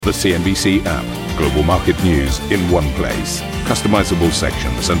The CNBC app. Global market news in one place. Customizable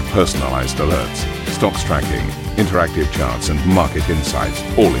sections and personalized alerts. Stocks tracking, interactive charts and market insights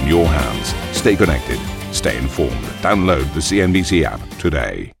all in your hands. Stay connected. Stay informed. Download the CNBC app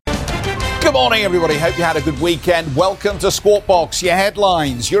today. Good morning, everybody. Hope you had a good weekend. Welcome to Squawk Box. Your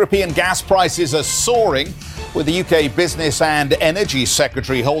headlines. European gas prices are soaring, with the UK Business and Energy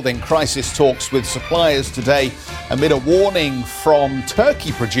Secretary holding crisis talks with suppliers today amid a warning from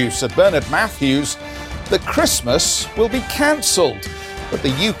Turkey producer Bernard Matthews that Christmas will be cancelled. But the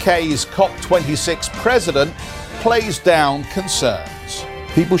UK's COP26 president plays down concerns.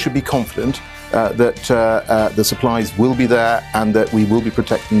 People should be confident that the supplies will be there and that we will be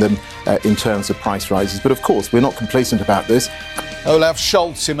protecting them in terms of price rises. But of course, we're not complacent about this. Olaf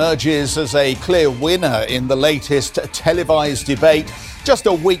Scholz emerges as a clear winner in the latest televised debate just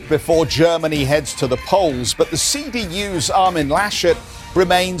a week before Germany heads to the polls. But the CDU's Armin Laschet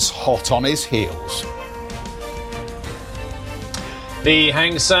remains hot on his heels. The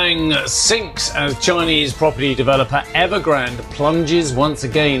Hang Seng sinks as Chinese property developer Evergrande plunges once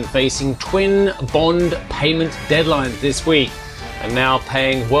again, facing twin bond payment deadlines this week, and now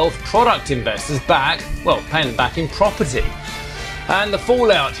paying wealth product investors back, paying them back in property. And the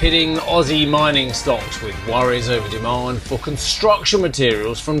fallout hitting Aussie mining stocks, with worries over demand for construction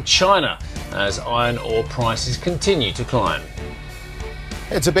materials from China as iron ore prices continue to climb.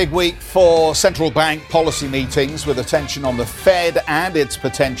 It's a big week for central bank policy meetings, with attention on the Fed and its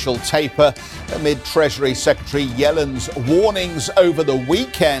potential taper amid Treasury Secretary Yellen's warnings over the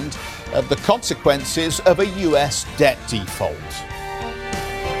weekend of the consequences of a US debt default.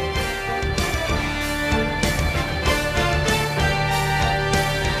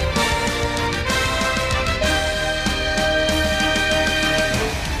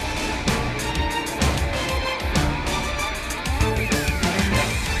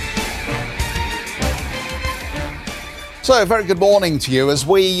 So, a very good morning to you as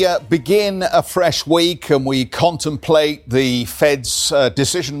we begin a fresh week and we contemplate the Fed's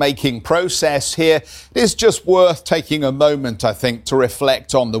decision-making process here. It is just worth taking a moment, I think, to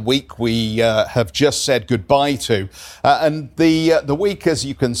reflect on the week we have just said goodbye to. And the week, as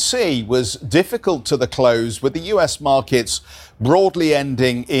you can see, was difficult to the close, with the US markets broadly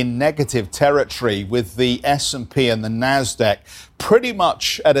ending in negative territory, with the S&P and the Nasdaq pretty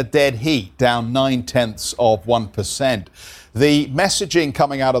much at a dead heat, down 0.9%. The messaging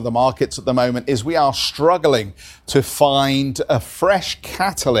coming out of the markets at the moment is we are struggling to find a fresh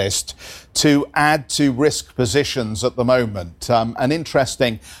catalyst to add to risk positions at the moment. And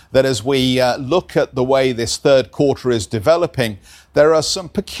interesting that as we look at the way this third quarter is developing, there are some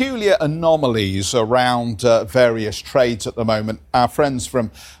peculiar anomalies around various trades at the moment. Our friends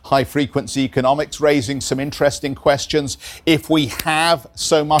from High Frequency Economics raising some interesting questions. If we have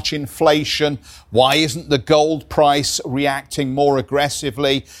so much inflation, why isn't the gold price reacting more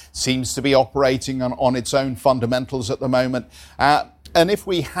aggressively? Seems to be operating on its own fundamentals at the moment. And if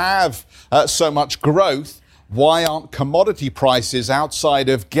we have so much growth, why aren't commodity prices outside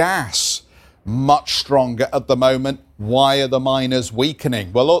of gas much stronger at the moment? Why are the miners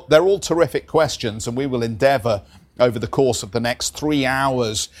weakening? Well, look, they're all terrific questions, and we will endeavour over the course of the next 3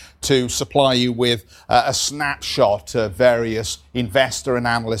 hours to supply you with a snapshot of various investor and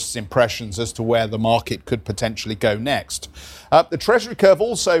analysts' impressions as to where the market could potentially go next. The Treasury curve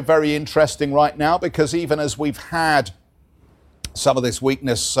also very interesting right now, because even as we've had some of this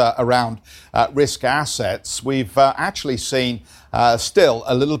weakness around risk assets, we've actually seen still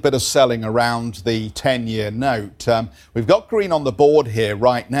a little bit of selling around the 10-year note. We've got green on the board here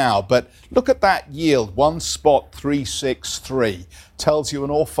right now, but look at that yield, 1.363. Tells you an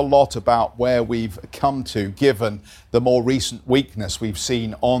awful lot about where we've come to, given the more recent weakness we've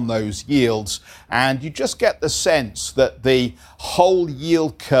seen on those yields. And you just get the sense that the whole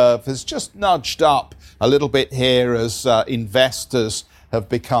yield curve has just nudged up a little bit here as investors have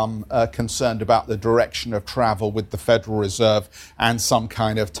become concerned about the direction of travel with the Federal Reserve and some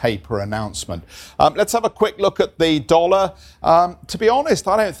kind of taper announcement. Let's have a quick look at the dollar. To be honest,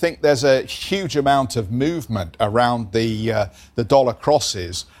 I don't think there's a huge amount of movement around the dollar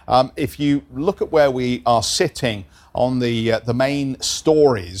crosses. If you look at where we are sitting on the main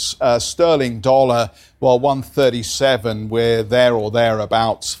stories, sterling dollar, 137, we're there or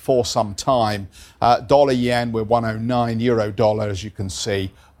thereabouts for some time. Dollar yen, we're 109. Euro dollar, as you can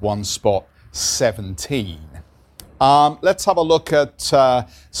see, 1.17. Let's have a look at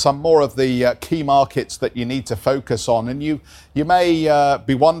some more of the key markets that you need to focus on. And you may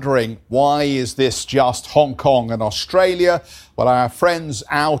be wondering, why is this just Hong Kong and Australia? Well, our friends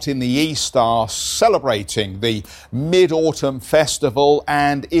out in the East are celebrating the Mid-Autumn Festival.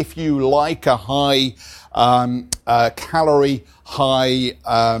 And if you like a high calorie, high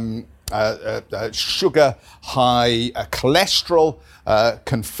sugar, high cholesterol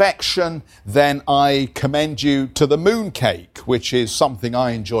confection, then I commend you to the mooncake, which is something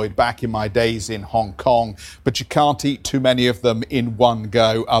I enjoyed back in my days in Hong Kong. But you can't eat too many of them in one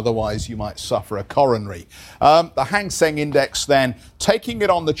go, otherwise you might suffer a coronary. The Hang Seng Index then, taking it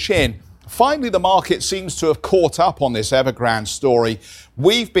on the chin. Finally, the market seems to have caught up on this Evergrande story.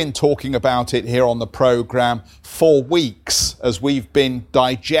 We've been talking about it here on the programme for weeks as we've been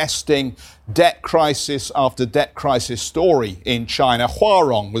digesting debt crisis after debt crisis story in China.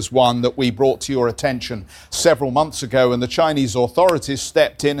 Huarong was one that we brought to your attention several months ago, and the Chinese authorities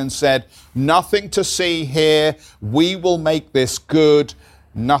stepped in and said, nothing to see here, we will make this good,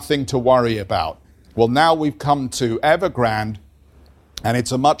 nothing to worry about. Well, now we've come to Evergrande, and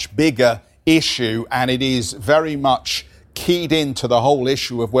it's a much bigger issue, and it is very much keyed into the whole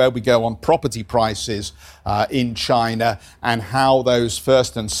issue of where we go on property prices in China, and how those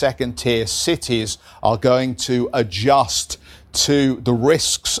first and second tier cities are going to adjust to the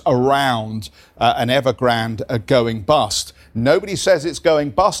risks around an Evergrande going bust. Nobody says it's going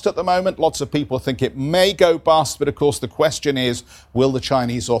bust at the moment. Lots of people think it may go bust. But of course, the question is, will the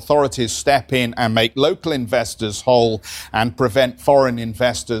Chinese authorities step in and make local investors whole and prevent foreign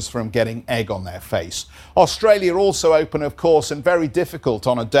investors from getting egg on their face? Australia also open, of course, and very difficult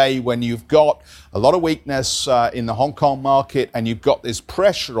on a day when you've got a lot of weakness in the Hong Kong market, and you've got this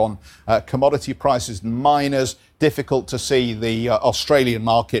pressure on commodity prices and miners. Difficult to see the Australian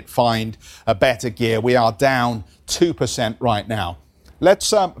market find a better gear. We are down 2% right now.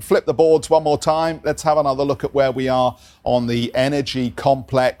 Let's flip the boards one more time. Let's have another look at where we are on the energy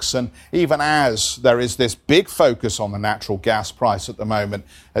complex. And even as there is this big focus on the natural gas price at the moment,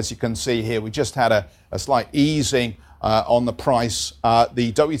 as you can see here, we just had a slight easing on the price.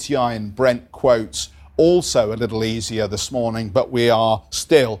 The WTI and Brent quotes also a little easier this morning, but we are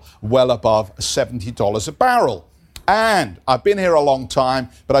still well above $70 a barrel. And I've been here a long time,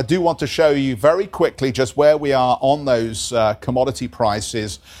 but I do want to show you very quickly just where we are on those commodity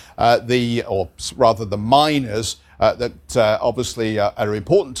prices, the miners that obviously are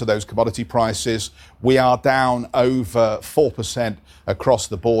important to those commodity prices. We are down over 4% across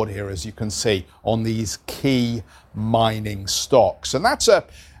the board here, as you can see, on these key mining stocks. And that's a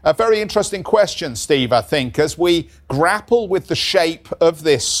very interesting question, Steve, I think, as we grapple with the shape of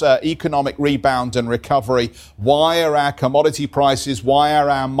this economic rebound and recovery. Why are our commodity prices, why are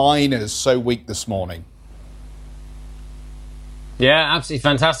our miners so weak this morning? Yeah, absolutely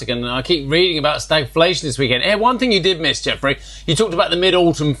fantastic. And I keep reading about stagflation this weekend. Hey, one thing you did miss, Jeffrey, you talked about the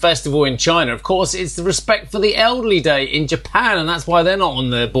Mid-Autumn Festival in China. Of course, it's the Respect for the Elderly Day in Japan, and that's why they're not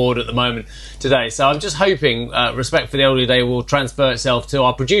on the board at the moment today. So I'm just hoping Respect for the Elderly Day will transfer itself to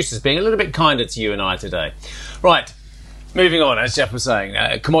our producers being a little bit kinder to you and I today. Right. Moving on, as Jeff was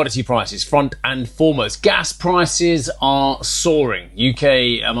saying, commodity prices front and foremost. Gas prices are soaring.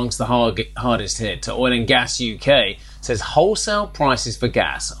 UK amongst the hardest hit. Oil and Gas UK says wholesale prices for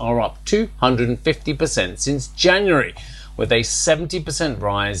gas are up 250% since January, with a 70%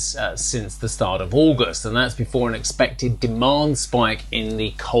 rise since the start of August. And that's before an expected demand spike in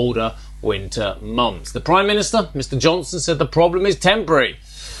the colder winter months. The Prime Minister, Mr. Johnson, said the problem is temporary.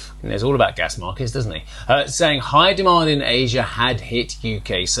 And it's all about gas markets, doesn't he? Saying high demand in Asia had hit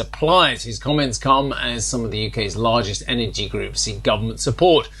UK supplies. His comments come as some of the UK's largest energy groups seek government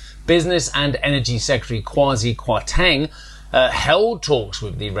support. Business and Energy Secretary Kwasi Kwarteng held talks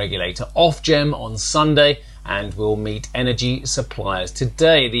with the regulator Ofgem on Sunday and will meet energy suppliers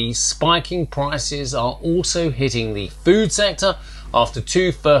today. The spiking prices are also hitting the food sector after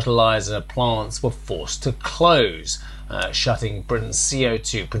 2 fertiliser plants were forced to close, shutting Britain's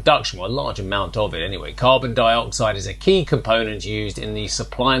CO2 production, well, a large amount of it anyway. Carbon dioxide is a key component used in the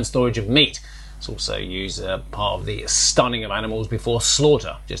supply and storage of meat. It's also used part of the stunning of animals before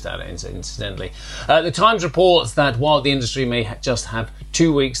slaughter, just out incidentally. The Times reports that while the industry may just have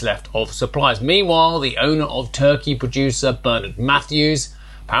 2 weeks left of supplies, meanwhile, the owner of turkey producer Bernard Matthews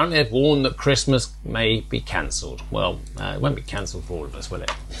apparently had warned that Christmas may be cancelled. Well, it won't be cancelled for all of us, will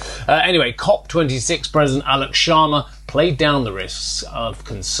it? Anyway, COP26 President Alok Sharma played down the risks of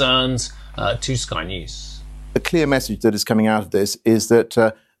concerns to Sky News. A clear message that is coming out of this is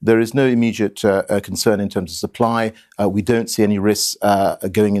that there is no immediate concern in terms of supply. We don't see any risks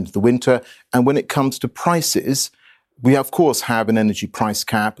going into the winter. And when it comes to prices, We, of course, have an energy price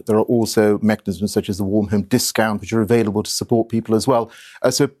cap. There are also mechanisms such as the Warm Home Discount, which are available to support people as well.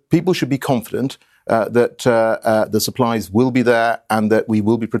 So people should be confident that the supplies will be there and that we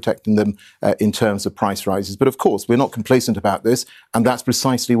will be protecting them in terms of price rises. But of course, we're not complacent about this, and that's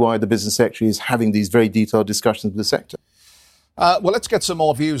precisely why the Business Secretary is having these very detailed discussions with the sector. Well, let's get some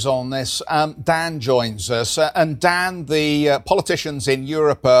more views on this. Dan joins us. And Dan, the politicians in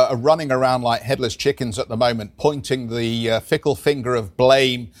Europe are running around like headless chickens at the moment, pointing the fickle finger of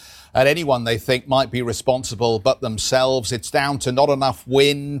blame at anyone they think might be responsible but themselves. It's down to not enough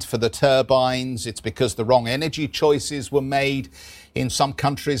wind for the turbines. It's because the wrong energy choices were made in some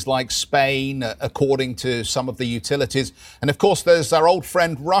countries like Spain, according to some of the utilities. And of course, there's our old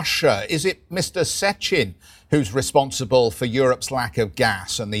friend Russia. Is it Mr. Sechin who's responsible for Europe's lack of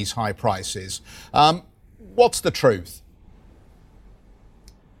gas and these high prices? What's the truth?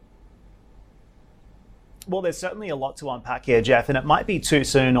 Well, there's certainly a lot to unpack here, Jeff, and it might be too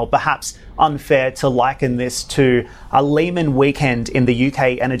soon or perhaps unfair to liken this to a Lehman weekend in the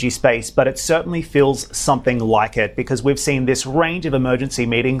UK energy space, but it certainly feels something like it because we've seen this range of emergency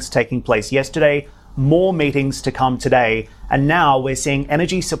meetings taking place yesterday, more meetings to come today, and now we're seeing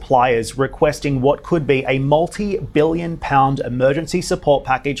energy suppliers requesting what could be a multi-billion-pound emergency support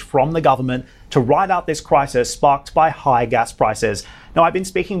package from the government to ride out this crisis sparked by high gas prices. Now, I've been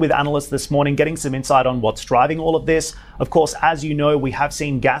speaking with analysts this morning, getting some insight on what's driving all of this. Of course, as you know, we have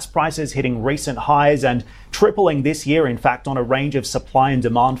seen gas prices hitting recent highs and tripling this year, in fact, on a range of supply and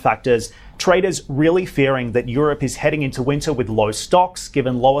demand factors. Traders really fearing that Europe is heading into winter with low stocks,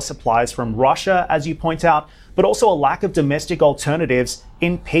 given lower supplies from Russia, as you point out, but also a lack of domestic alternatives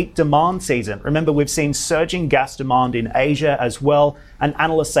in peak demand season. Remember, we've seen surging gas demand in Asia as well, and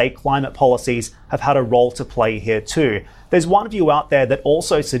analysts say climate policies have had a role to play here too. There's one view out there that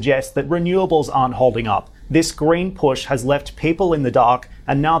also suggests that renewables aren't holding up. This green push has left people in the dark,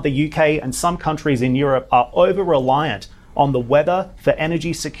 and now the UK and some countries in Europe are over-reliant on the weather for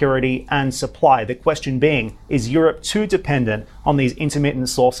energy security and supply. The question being, is Europe too dependent on these intermittent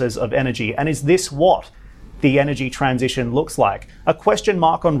sources of energy? And is this what the energy transition looks like? A question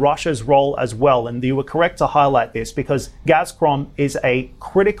mark on Russia's role as well, and you were correct to highlight this because Gazprom is a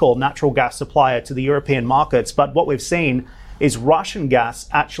critical natural gas supplier to the European markets, but what we've seen is Russian gas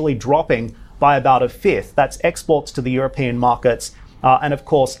actually dropping by about a fifth. That's exports to the European markets. And of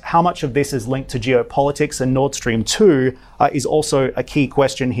course, how much of this is linked to geopolitics and Nord Stream 2 is also a key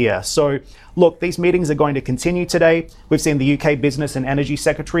question here. So look, these meetings are going to continue today. We've seen the UK Business and Energy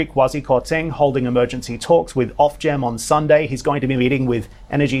Secretary Kwasi Kwarteng holding emergency talks with Ofgem on Sunday. He's going to be meeting with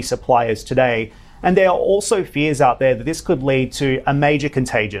energy suppliers today. And there are also fears out there that this could lead to a major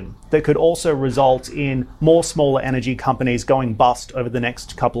contagion that could also result in more smaller energy companies going bust over the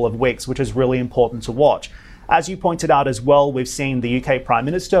next couple of weeks, which is really important to watch. As you pointed out as well, we've seen the UK Prime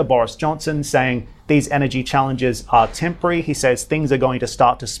Minister, Boris Johnson, saying these energy challenges are temporary. He says things are going to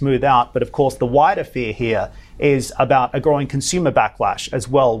start to smooth out. But of course, the wider fear here is about a growing consumer backlash as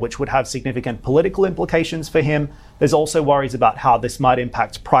well, which would have significant political implications for him. There's also worries about how this might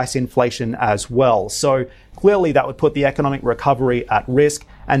impact price inflation as well. So clearly that would put the economic recovery at risk,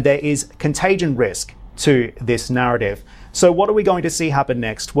 and there is contagion risk to this narrative. So what are we going to see happen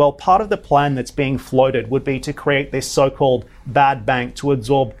next? Well, part of the plan that's being floated would be to create this so-called bad bank to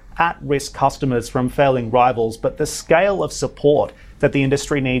absorb at-risk customers from failing rivals. But the scale of support that the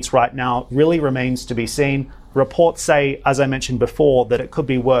industry needs right now really remains to be seen. Reports say, as I mentioned before, that it could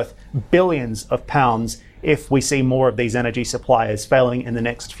be worth billions of pounds if we see more of these energy suppliers failing in the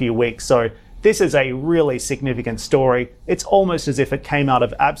next few weeks. So this is a really significant story. It's almost as if it came out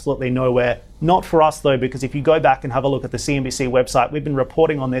of absolutely nowhere. Not for us, though, because if you go back and have a look at the CNBC website, we've been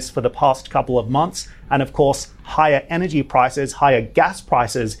reporting on this for the past couple of months. And of course, higher energy prices, higher gas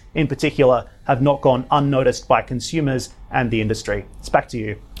prices in particular, have not gone unnoticed by consumers and the industry. It's back to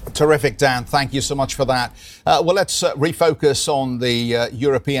you. Terrific, Dan. Thank you so much for that. Well, let's refocus on the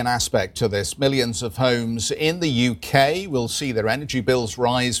European aspect to this. Millions of homes in the UK will see their energy bills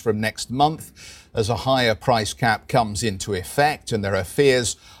rise from next month as a higher price cap comes into effect, and there are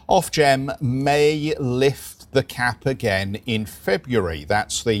fears Ofgem may lift the cap again in February.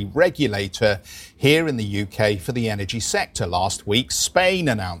 That's the regulator here in the UK for the energy sector. Last week, Spain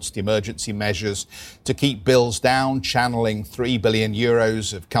announced emergency measures to keep bills down, channeling €3 billion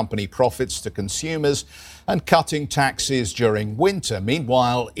of company profits to consumers and cutting taxes during winter.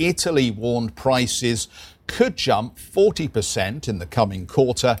 Meanwhile, Italy warned prices could jump 40% in the coming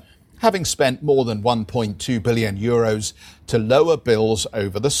quarter, having spent more than €1.2 billion to lower bills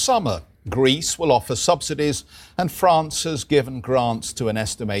over the summer. Greece will offer subsidies, and France has given grants to an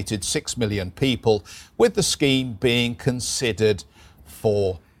estimated 6 million people, with the scheme being considered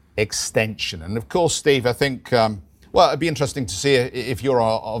for extension. And of course, Steve, I think, it'd be interesting to see if you're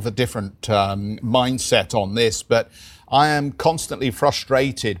of a different mindset on this, but I am constantly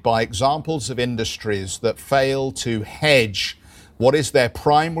frustrated by examples of industries that fail to hedge what is their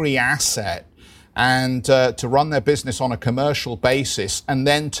primary asset and to run their business on a commercial basis, and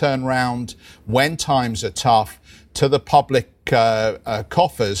then turn around when times are tough to the public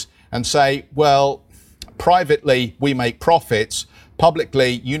coffers and say, well, privately we make profits,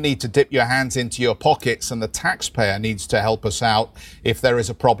 publicly you need to dip your hands into your pockets and the taxpayer needs to help us out if there is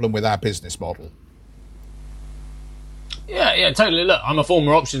a problem with our business model. Yeah, totally. Look, I'm a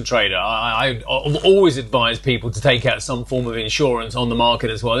former option trader. I always advise people to take out some form of insurance on the market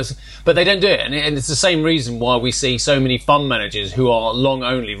as well. But they don't do it. And it's the same reason why we see so many fund managers who are long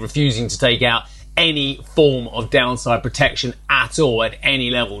only refusing to take out any form of downside protection at all at any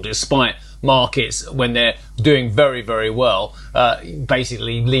level, despite markets when they're doing very, very well,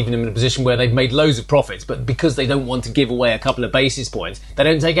 basically leaving them in a position where they've made loads of profits, but because they don't want to give away a couple of basis points, they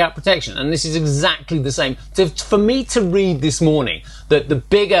don't take out protection. And this is exactly the same. So for me to read this morning that the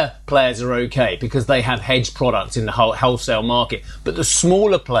bigger players are okay because they have hedged products in the wholesale market, but the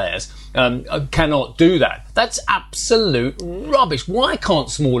smaller players cannot do that. That's absolute rubbish. Why can't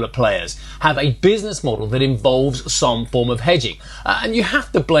smaller players have a business model that involves some form of hedging? And you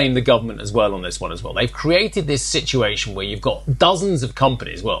have to blame the government as well on this one as well. They've created this situation where you've got dozens of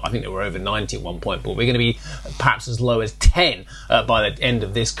companies. Well, I think there were over 90 at one point, but we're going to be perhaps as low as 10 by the end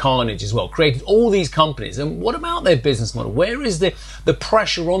of this carnage as well. Created all these companies. And what about their business model? Where is the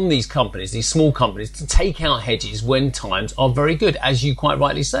pressure on these companies, these small companies, to take out hedges when times are very good, as you quite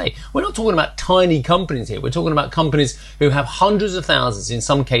rightly say? We're not talking about tiny companies here. We're talking about companies who have hundreds of thousands, in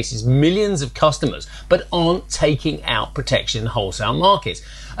some cases millions of customers, but aren't taking out protection in wholesale markets.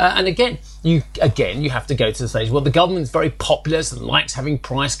 And again, you have to go to the stage, well, the government's very populist and likes having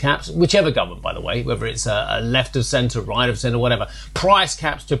price caps, whichever government, by the way, whether it's a left of centre, right of centre, whatever, price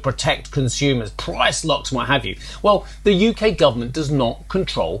caps to protect consumers, price locks, what have you. Well, the UK government does not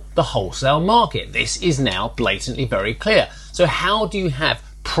control the wholesale market. This is now blatantly very clear. So how do you have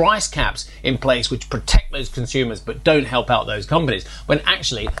price caps in place which protect those consumers but don't help out those companies when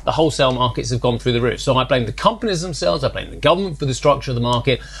actually the wholesale markets have gone through the roof? So I blame the companies themselves, I blame the government for the structure of the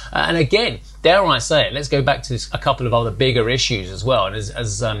market, and again, dare I say it, let's go back to a couple of other bigger issues as well, and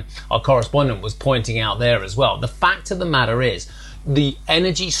as our correspondent was pointing out there as well, the fact of the matter is the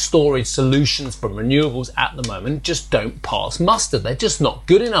energy storage solutions from renewables at the moment just don't pass muster. They're just not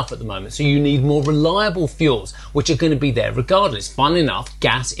good enough at the moment. So you need more reliable fuels, which are going to be there regardless. Fun enough,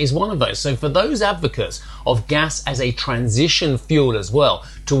 gas is one of those. So for those advocates of gas as a transition fuel as well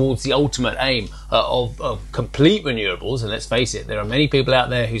towards the ultimate aim of complete renewables, and let's face it, there are many people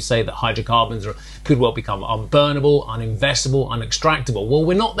out there who say that hydrocarbons could well become unburnable, uninvestable, unextractable. Well,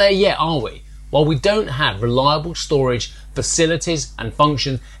 we're not there yet, are we? While we don't have reliable storage facilities and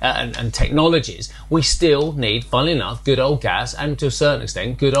functions and technologies, we still need, funnily enough, good old gas and to a certain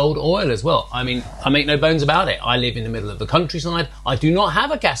extent good old oil as well. I mean, I make no bones about it. I live in the middle of the countryside. I do not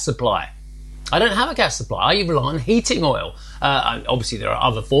have a gas supply. I don't have a gas supply. I rely on heating oil. And obviously, there are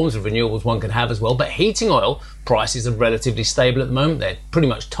other forms of renewables one can have as well, but heating oil prices are relatively stable at the moment. They're pretty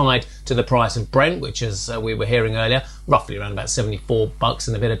much tied to the price of Brent, which, as we were hearing earlier, roughly around about $74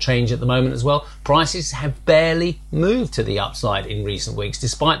 and a bit of change at the moment as well. Prices have barely moved to the upside in recent weeks,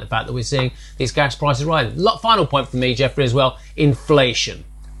 despite the fact that we're seeing these gas prices rise. Final point for me, Jeffrey, as well, inflation.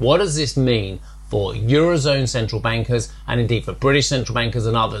 What does this mean for Eurozone central bankers and indeed for British central bankers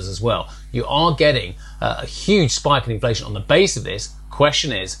and others as well? You are getting a huge spike in inflation on the base of this.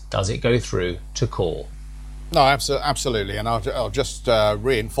 Question is, does it go through to core? No, absolutely. And I'll just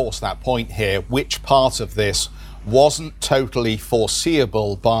reinforce that point here. Which part of this wasn't totally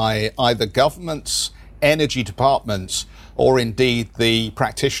foreseeable by either governments, energy departments, or indeed the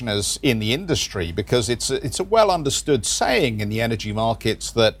practitioners in the industry? Because it's a well understood saying in the energy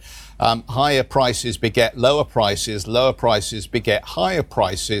markets that higher prices beget lower prices beget higher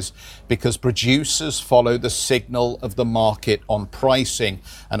prices, because producers follow the signal of the market on pricing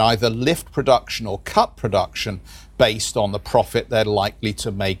and either lift production or cut production based on the profit they're likely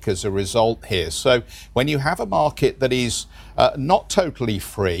to make as a result here. So when you have a market that is not totally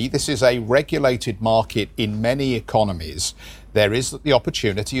free, this is a regulated market in many economies, there is the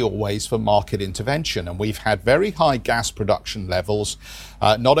opportunity always for market intervention. And we've had very high gas production levels,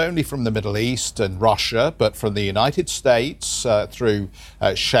 not only from the Middle East and Russia, but from the United States through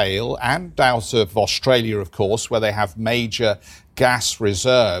shale, and out of Australia, of course, where they have major gas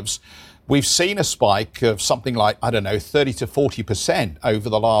reserves. we've seen a spike of something like, 30 to 40% over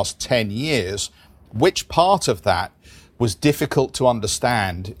the last 10 years. Which part of that was difficult to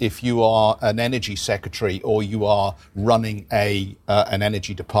understand if you are an energy secretary or you are running an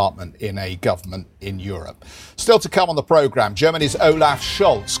energy department in a government in Europe? Still to come on the programme, Germany's Olaf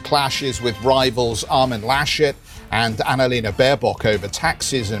Scholz clashes with rivals Armin Laschet and Annalena Baerbock over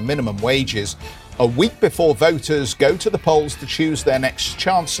taxes and minimum wages a week before voters go to the polls to choose their next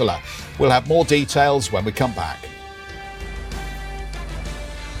chancellor. We'll have more details when we come back.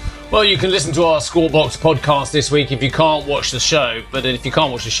 Well, you can listen to our Squawk Box podcast this week if you can't watch the show. But if you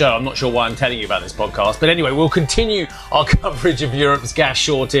can't watch the show, I'm not sure why I'm telling you about this podcast. But anyway, we'll continue our coverage of Europe's gas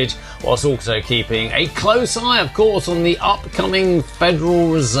shortage, whilst also keeping a close eye, of course, on the upcoming Federal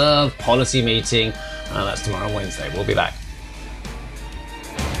Reserve policy meeting. That's tomorrow, Wednesday. We'll be back.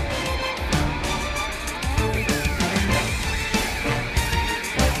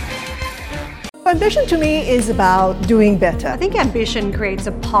 Ambition to me is about doing better. I think ambition creates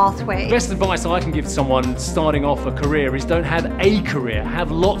a pathway. The best advice I can give someone starting off a career is don't have a career,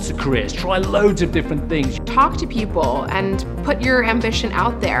 have lots of careers, try loads of different things. Talk to people and put your ambition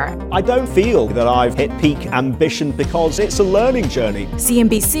out there. I don't feel that I've hit peak ambition because it's a learning journey.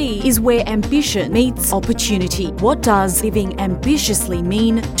 CNBC is where ambition meets opportunity. What does living ambitiously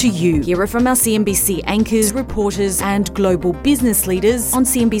mean to you? Hear it from our CNBC anchors, reporters and global business leaders on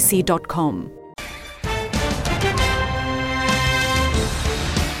CNBC.com.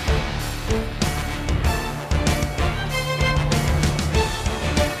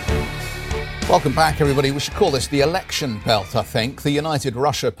 Welcome back, everybody. We should call this the election belt, I think. The United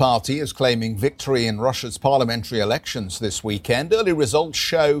Russia Party is claiming victory in Russia's parliamentary elections this weekend. Early results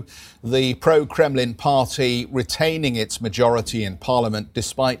show the pro-Kremlin party retaining its majority in parliament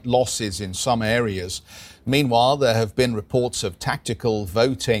despite losses in some areas. Meanwhile, there have been reports of tactical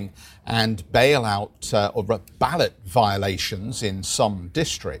voting and bailout or ballot violations in some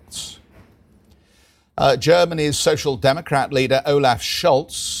districts. Germany's Social Democrat leader Olaf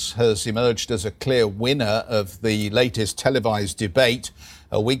Scholz has emerged as a clear winner of the latest televised debate.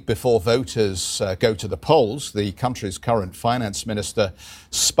 A week before voters go to the polls, the country's current finance minister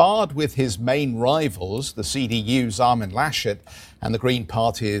sparred with his main rivals, the CDU's Armin Laschet and the Green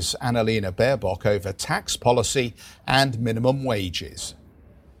Party's Annalena Baerbock, over tax policy and minimum wages.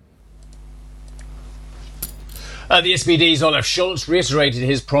 The SPD's Olaf Scholz reiterated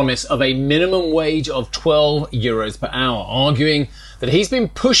his promise of a minimum wage of €12 per hour, arguing that he's been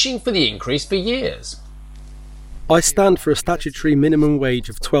pushing for the increase for years. I stand for a statutory minimum wage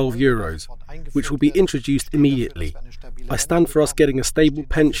of €12, which will be introduced immediately. I stand for us getting a stable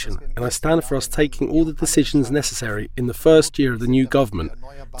pension, and I stand for us taking all the decisions necessary in the first year of the new government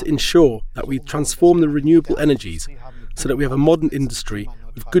to ensure that we transform the renewable energies so that we have a modern industry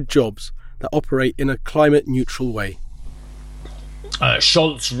with good jobs that operate in a climate-neutral way.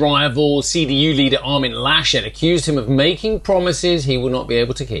 Scholz's rival, CDU leader Armin Laschet, accused him of making promises he will not be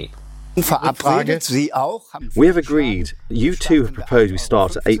able to keep. We have agreed. You too have proposed we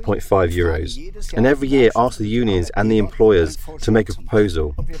start at €8.5, and every year ask the unions and the employers to make a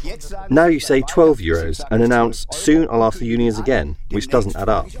proposal. Now you say €12 and announce soon I'll ask the unions again, which doesn't add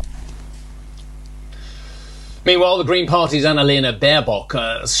up. Meanwhile, the Green Party's Annalena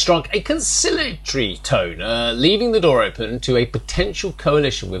Baerbock struck a conciliatory tone, leaving the door open to a potential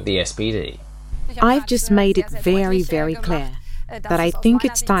coalition with the SPD. I've just made it very, very clear that I think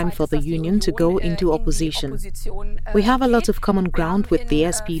it's time for the union to go into opposition. We have a lot of common ground with the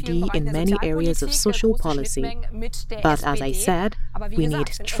SPD in many areas of social policy. But as I said, we need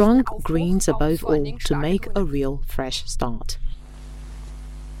strong Greens above all to make a real fresh start.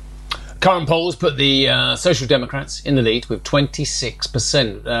 Current polls put the Social Democrats in the lead with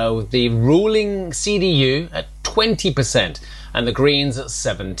 26%, with the ruling CDU at 20% and the Greens at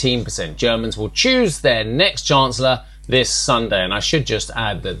 17%. Germans will choose their next chancellor this Sunday, and I should just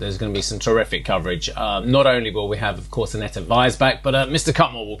add that there's going to be some terrific coverage. Not only will we have, of course, Annette Weisbach, but Mr.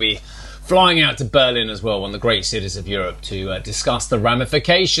 Cutmore will be flying out to Berlin as well, one of the great cities of Europe, to discuss the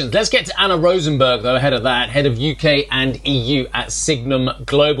ramifications. Let's get to Anna Rosenberg, though, ahead of that, head of UK and EU at Signum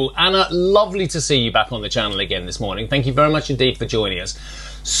Global. Anna, lovely to see you back on the channel again this morning. Thank you very much indeed for joining us.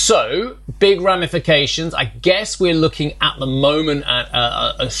 So, big ramifications. I guess we're looking at the moment at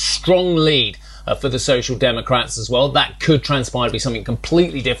a strong lead for the Social Democrats as well. That could transpire to be something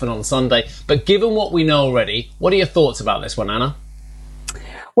completely different on Sunday. But given what we know already, what are your thoughts about this one, Anna?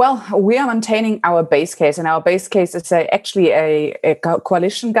 Well, we are maintaining our base case, and our base case is actually a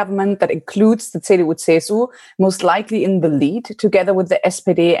coalition government that includes the CDU-CSU, most likely in the lead, together with the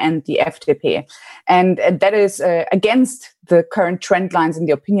SPD and the FDP. And that is against the current trend lines in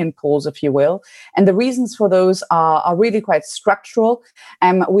the opinion polls, if you will. And the reasons for those are really quite structural.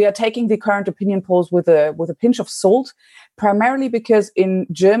 We are taking the current opinion polls with a pinch of salt, primarily because in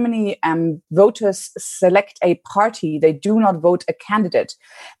Germany, voters select a party. They do not vote a candidate.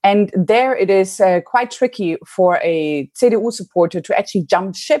 And there it is quite tricky for a CDU supporter to actually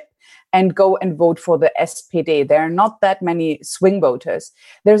jump ship and go and vote for the SPD. There are not that many swing voters.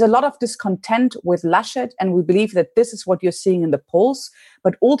 There's a lot of discontent with Laschet, and we believe that this is what you're seeing in the polls.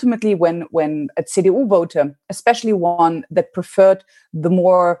 But ultimately, when a CDU voter, especially one that preferred the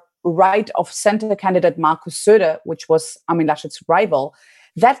more right of center candidate Markus Söder, which was Armin Laschet's rival,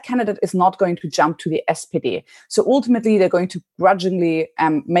 that candidate is not going to jump to the SPD. So ultimately, they're going to grudgingly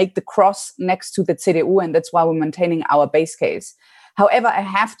make the cross next to the CDU, and that's why we're maintaining our base case. However, I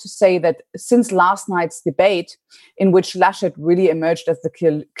have to say that since last night's debate, in which Laschet really emerged as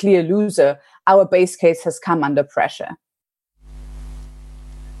the clear loser, our base case has come under pressure.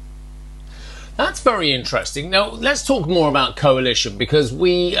 That's very interesting. Now, let's talk more about coalition, because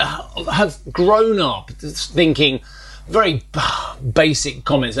we have grown up thinking very basic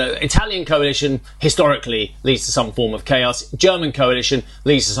comments. Italian coalition historically leads to some form of chaos. German coalition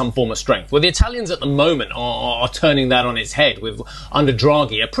leads to some form of strength. Well, the Italians at the moment are turning that on its head with, under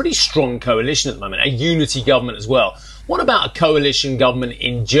Draghi, a pretty strong coalition at the moment, a unity government as well. What about a coalition government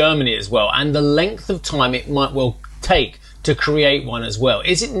in Germany as well, and the length of time it might well take to create one as well?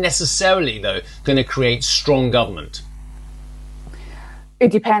 Is it necessarily, though, going to create strong government? It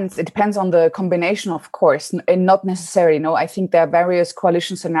depends. It depends on the combination, of course, and not necessarily. No, I think there are various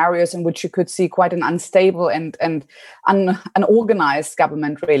coalition scenarios in which you could see quite an unstable and unorganized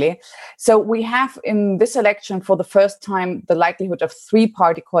government, really. So we have in this election, for the first time, the likelihood of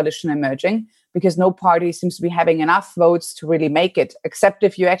three-party coalition emerging, because no party seems to be having enough votes to really make it, except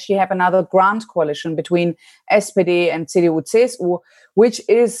if you actually have another grand coalition between SPD and CDU-CSU, which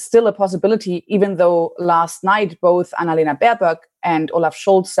is still a possibility, even though last night both Annalena Baerbock and Olaf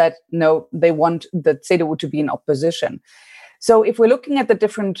Scholz said, no, they want the CDU to be in opposition. So if we're looking at the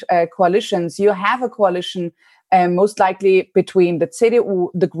different coalitions, you have a coalition most likely between the CDU,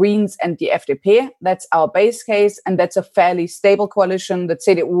 the Greens and the FDP. That's our base case, and that's a fairly stable coalition. The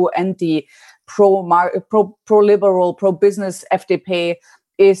CDU and the pro-liberal, pro-business FDP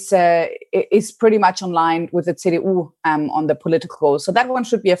is pretty much in line with the CDU on the political goals. So that one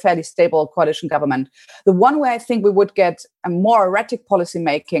should be a fairly stable coalition government. The one where I think we would get a more erratic policy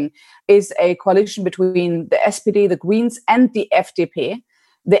making is a coalition between the SPD, the Greens and the FDP.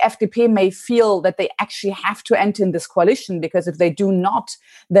 The FDP may feel that they actually have to enter in this coalition, because if they do not,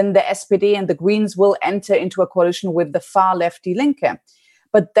 then the SPD and the Greens will enter into a coalition with the far left Die Linke.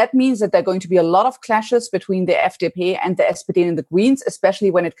 But that means that there are going to be a lot of clashes between the FDP and the SPD and the Greens, especially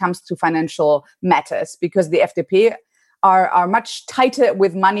when it comes to financial matters, because the FDP are much tighter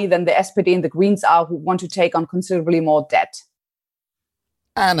with money than the SPD and the Greens are, who want to take on considerably more debt.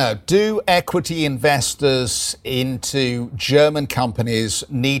 Anna, do equity investors into German companies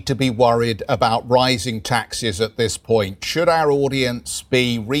need to be worried about rising taxes at this point? Should our audience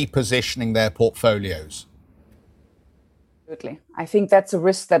be repositioning their portfolios? Absolutely. I think that's a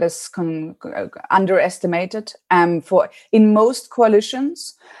risk that is underestimated. In most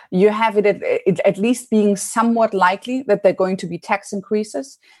coalitions, you have it at least being somewhat likely that there are going to be tax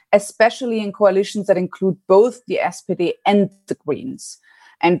increases, especially in coalitions that include both the SPD and the Greens.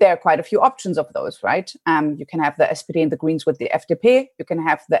 And there are quite a few options of those, right? You can have the SPD and the Greens with the FDP. You can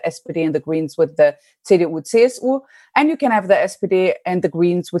have the SPD and the Greens with the CDU-CSU. And you can have the SPD and the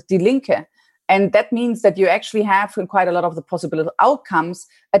Greens with Die Linke. And that means that you actually have, in quite a lot of the possible outcomes,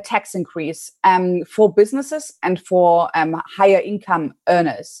 a tax increase for businesses and for higher income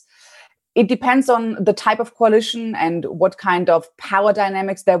earners. It depends on the type of coalition and what kind of power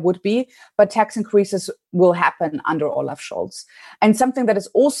dynamics there would be, but tax increases will happen under Olaf Scholz. And something that is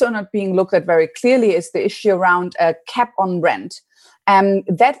also not being looked at very clearly is the issue around a cap on rent.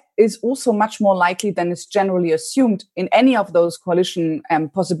 That is also much more likely than is generally assumed in any of those coalition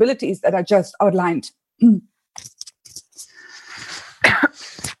possibilities that I just outlined.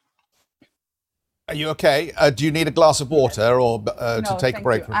 Are you okay? Do you need a glass of water or to take a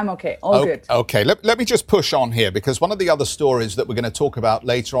break? I'm okay. All good. Okay, let me just push on here, because one of the other stories that we're going to talk about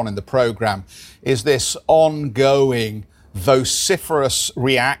later on in the programme is this ongoing vociferous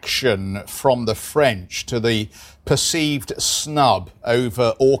reaction from the French to the perceived snub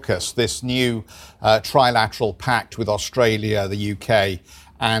over AUKUS, this new trilateral pact with Australia, the UK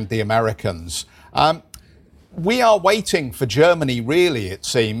and the Americans. We are waiting for Germany, really, it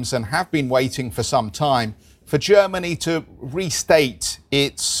seems, and have been waiting for some time, for Germany to restate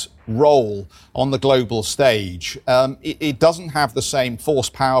its role on the global stage. It doesn't have the same force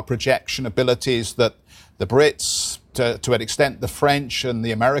power projection abilities that the Brits, to an extent the French and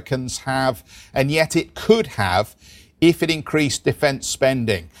the Americans have, and yet it could have if it increased defence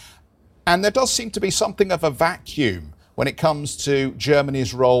spending. And there does seem to be something of a vacuum when it comes to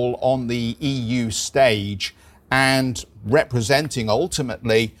Germany's role on the EU stage and representing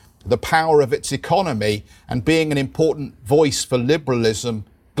ultimately the power of its economy and being an important voice for liberalism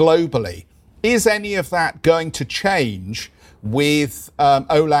globally. Is any of that going to change with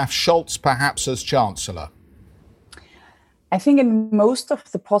Olaf Scholz perhaps as Chancellor? I think in most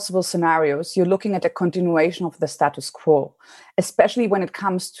of the possible scenarios, you're looking at a continuation of the status quo, especially when it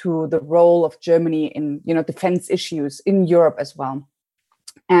comes to the role of Germany in, defense issues in Europe as well.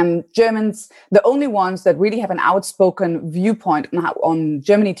 And Germans, the only ones that really have an outspoken viewpoint on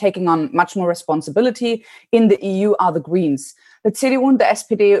Germany taking on much more responsibility in the EU are the Greens. The CDU and the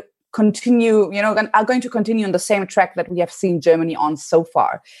SPD are going to continue on the same track that we have seen Germany on so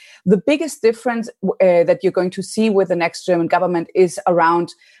far. The biggest difference that you're going to see with the next German government is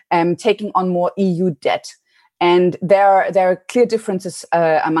around taking on more EU debt. And there are clear differences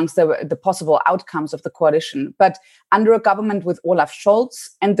amongst the possible outcomes of the coalition. But under a government with Olaf Scholz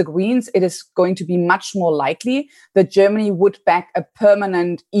and the Greens, it is going to be much more likely that Germany would back a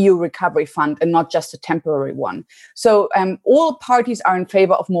permanent EU recovery fund and not just a temporary one. So all parties are in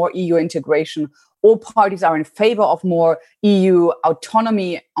favor of more EU integration. All parties are in favor of more EU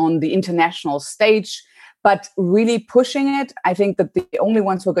autonomy on the international stage. But really pushing it, I think that the only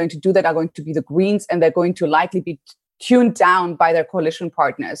ones who are going to do that are going to be the Greens, and they're going to likely be tuned down by their coalition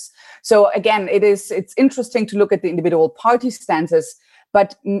partners. So again, it's interesting to look at the individual party stances,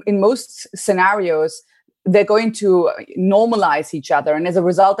 but in most scenarios, they're going to normalize each other. And as a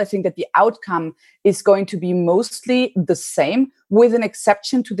result, I think that the outcome is going to be mostly the same, with an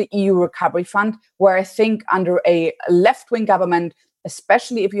exception to the EU Recovery Fund, where I think under a left-wing government,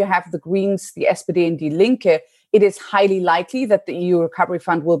 especially if you have the Greens, the SPD and Die Linke, it is highly likely that the EU Recovery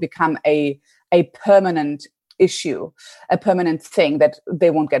Fund will become a permanent issue, a permanent thing that they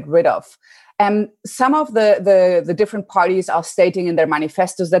won't get rid of. Some of the different parties are stating in their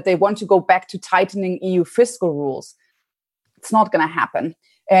manifestos that they want to go back to tightening EU fiscal rules. It's not going to happen.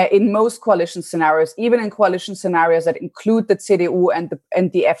 In most coalition scenarios, even in coalition scenarios that include the CDU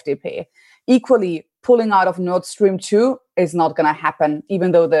and the FDP. Equally, pulling out of Nord Stream 2 is not going to happen,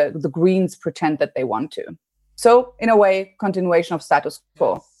 even though the Greens pretend that they want to. So, in a way, continuation of status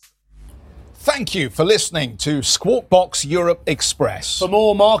quo. Thank you for listening to Squawk Box Europe Express. For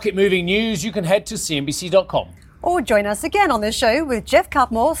more market-moving news, you can head to cnbc.com. Or join us again on the show with Jeff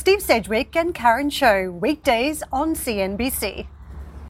Cutmore, Steve Sedgwick and Karen Cho, weekdays on CNBC.